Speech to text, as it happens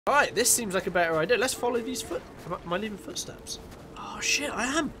Alright, this seems like a better idea. Let's follow these Am I leaving footsteps? Oh shit, I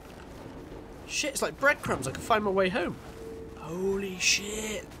am. Shit, it's like breadcrumbs. I can find my way home. Holy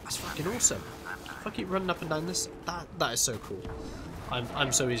shit. That's fucking awesome. If I keep running up and down this, that is so cool.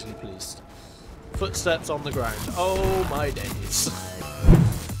 I'm so easily pleased. Footsteps on the ground. Oh my days.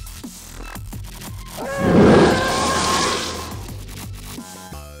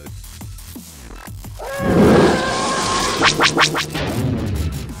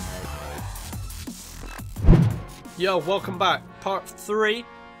 Yo, welcome back. Part 3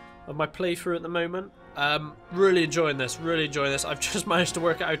 of my playthrough at the moment. Really enjoying this, I've just managed to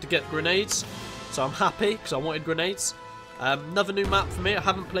work out how to get grenades, so I'm happy because I wanted grenades. Another new map for me. I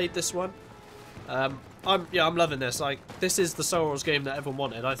haven't played this one. I'm loving this. Like, this is the Star Wars game that everyone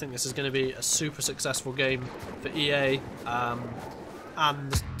wanted. I think this is going to be a super successful game for EA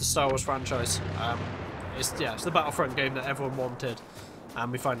and the Star Wars franchise. It's the Battlefront game that everyone wanted,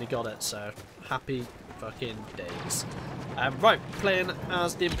 and we finally got it. So happy fucking days. Right, playing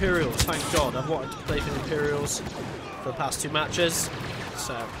as the Imperials. Thank God. I've wanted to play for the Imperials for the past 2 matches,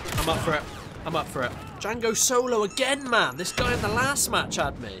 so I'm up for it. Django Solo again, man. This guy in the last match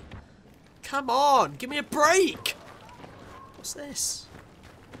had me. Come on, give me a break. What's this?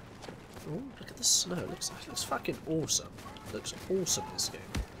 Oh, look at the snow. Looks fucking awesome. Looks awesome, this game.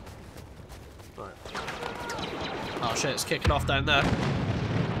 Right. Oh shit, it's kicking off down there.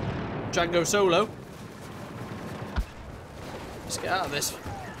 Django Solo. Let's get out of this.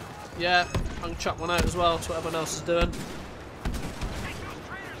 Yeah, I can chuck one out as well. That's what everyone else is doing.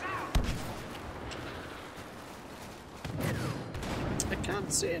 I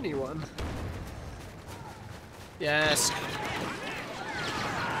can't see anyone. Yes.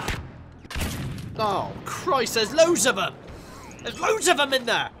 Oh, Christ, there's loads of them! There's loads of them in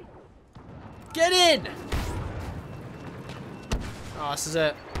there! Get in! Oh, this is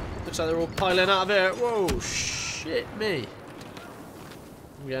it. Looks like they're all piling out of here. Whoa, shit me.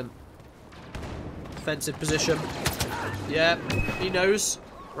 Again. Defensive position. Yeah, he knows.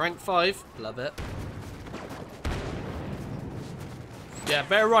 Rank 5. Love it. Yeah,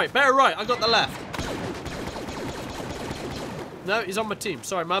 bear right. I got the left. No, he's on my team.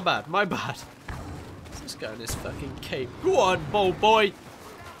 Sorry, my bad. What's this guy in his fucking cape? Go on, bold boy.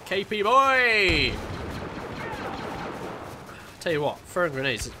 KP boy. Tell you what, throwing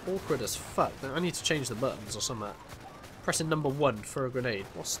grenades is awkward as fuck. I need to change the buttons or something. Pressing number 1 for a grenade.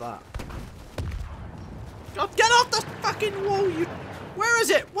 What's that? God, get off the fucking wall, you... Where is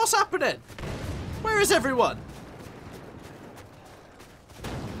it? What's happening? Where is everyone?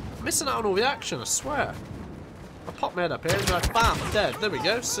 I'm missing out on all the action, I swear. I pop my head up here and like, bam, dead. There we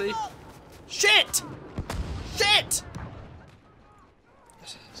go, see? Shit! Shit!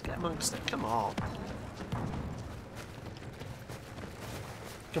 Let's get amongst it, come on.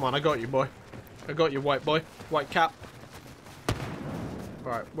 Come on, I got you, boy. I got you, white boy. White cap.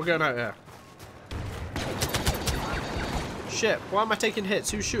 Alright, we're going out here. Shit, why am I taking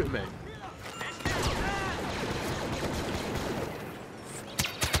hits? Who's shooting me?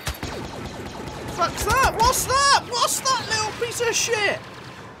 Fuck's that? What's that? What's that little piece of shit?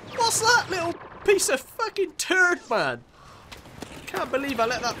 What's that little piece of fucking turd, man? Can't believe I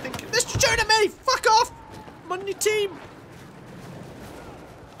let that thing... This shooting at me! Fuck off! I'm on your team!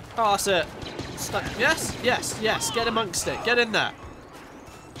 Oh, that's it. Yes, yes, yes. Get amongst it. Get in there.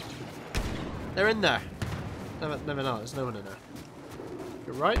 They're in there. Never know. There's no one in there.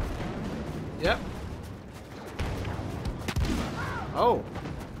 You're right. Yep. Oh.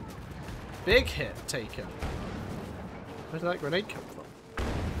 Big hit taken. Where did that grenade come from?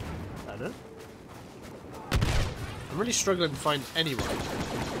 I don't know. I'm really struggling to find anyone.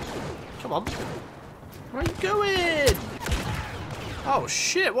 Come on. Where are you going? Oh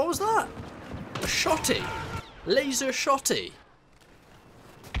shit, what was that? A shotty. Laser shotty.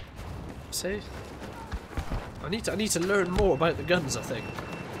 See? I need to learn more about the guns, I think.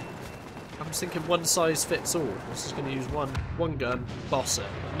 I'm just thinking one size fits all. I'm just gonna use one gun, boss it.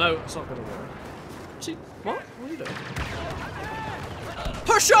 No, it's not gonna work. See, what? What are you doing?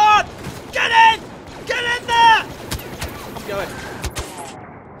 Push on! Get in! Get in there! I'm going.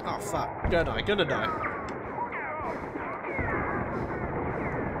 Oh fuck. Gonna die.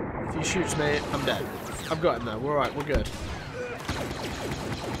 If he shoots me, I'm dead. I've got him now. We're alright, we're good.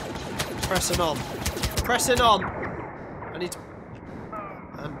 Pressing on. Pressing on! I need to...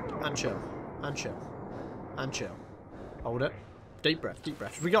 And chill. And chill. And chill. Hold it. Deep breath, deep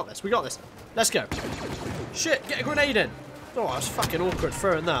breath. We got this, we got this. Let's go. Shit, get a grenade in. Oh, that's fucking awkward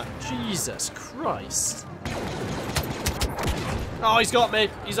throwing that. Jesus Christ. Oh, he's got me.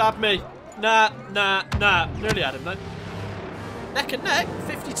 He's had me. Nah. Nearly had him, though. Neck and neck.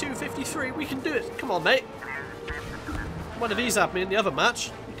 52-53. We can do it. Come on, mate. One of these had me in the other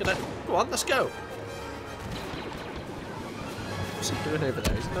match. You're gonna... Go on, let's go. What's he doing over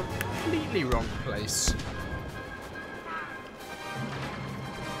there? He's in a completely wrong place.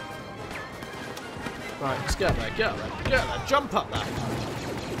 Right, let's get up there, get up there, get up there, jump up there.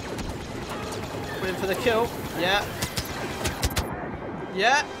 We're in for the kill. Yeah.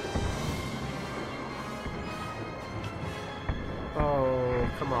 Yeah. Oh,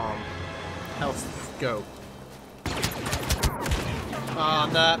 come on. Health, go. Ah,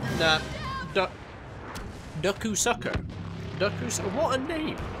 oh, nah. Ducku Sucker. Ducku Sucker. What a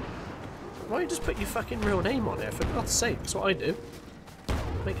name. Why don't you just put your fucking real name on it? For God's sake, that's what I do.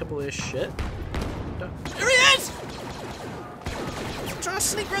 Make up all this shit. Here he is! Trying to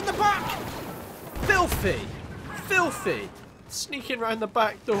sneak around the back! Filthy! Filthy! Sneaking around the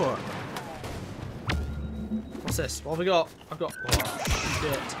back door. What's this? What have we got? I've got... Oh,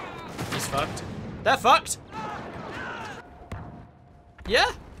 shit. He's fucked. They're fucked!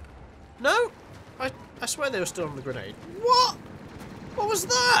 Yeah? No? I swear they were still on the grenade. What? What was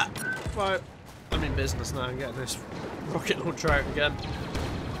that? Right. I'm in business now. I'm getting this rocket launcher out again.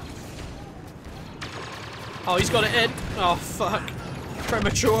 Oh, he's got it in. Oh, fuck.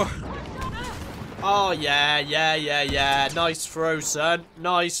 Premature. Oh, yeah. Nice throw, son.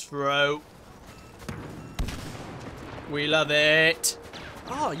 Nice throw. We love it.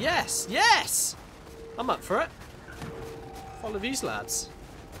 Oh, yes. Yes. I'm up for it. Follow these lads.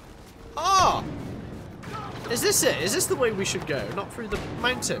 Oh. Is this it? Is this the way we should go? Not through the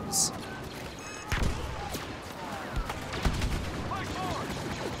mountains.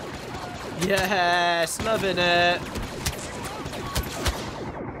 Yes, loving it.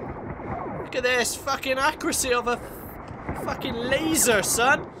 Look at this fucking accuracy of a fucking laser,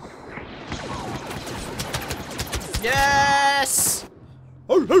 son. Yes.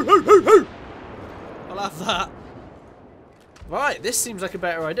 I'll have that. Right, this seems like a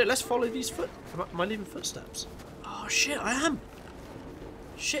better idea. Let's follow these Am I leaving footsteps? Oh shit, I am.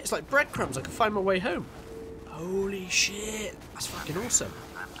 Shit, it's like breadcrumbs. I can find my way home. Holy shit, that's fucking awesome.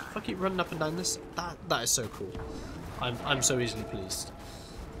 If I keep running up and down this, that is so cool. I'm so easily pleased.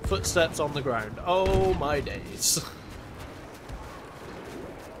 Footsteps on the ground. Oh my days.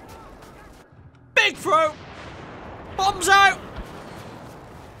 Big throw! Bombs out!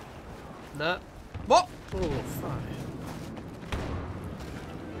 No. What? Oh, fuck.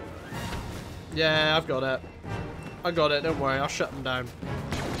 Yeah, I've got it. I got it, don't worry, I'll shut them down.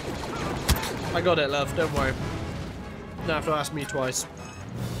 I got it, love, don't worry. Don't have to ask me twice.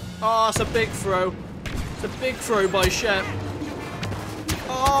 Oh, it's a big throw. It's a big throw by Shep.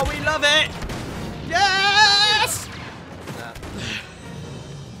 Oh, we love it! Yes! Nah.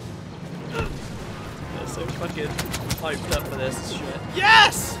 I'm so fucking hyped up for this shit.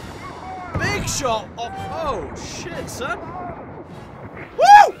 Yes! Big shot! Oh shit, son!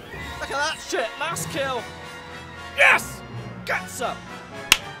 Woo! Look at that shit! Last kill! Yes! Get some!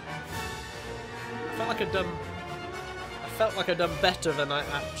 I felt like I'd done better than I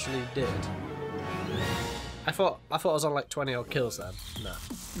actually did. I thought I was on like 20 odd kills then.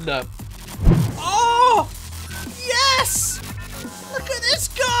 No. Oh! Yes! Look at this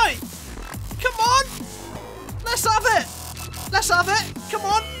guy! Come on! Let's have it! Let's have it! Come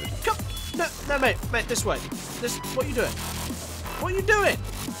on! Come! No, mate, this way. What are you doing? What are you doing?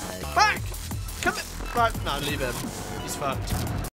 Back! Come in! Right, no, leave him. He's fucked.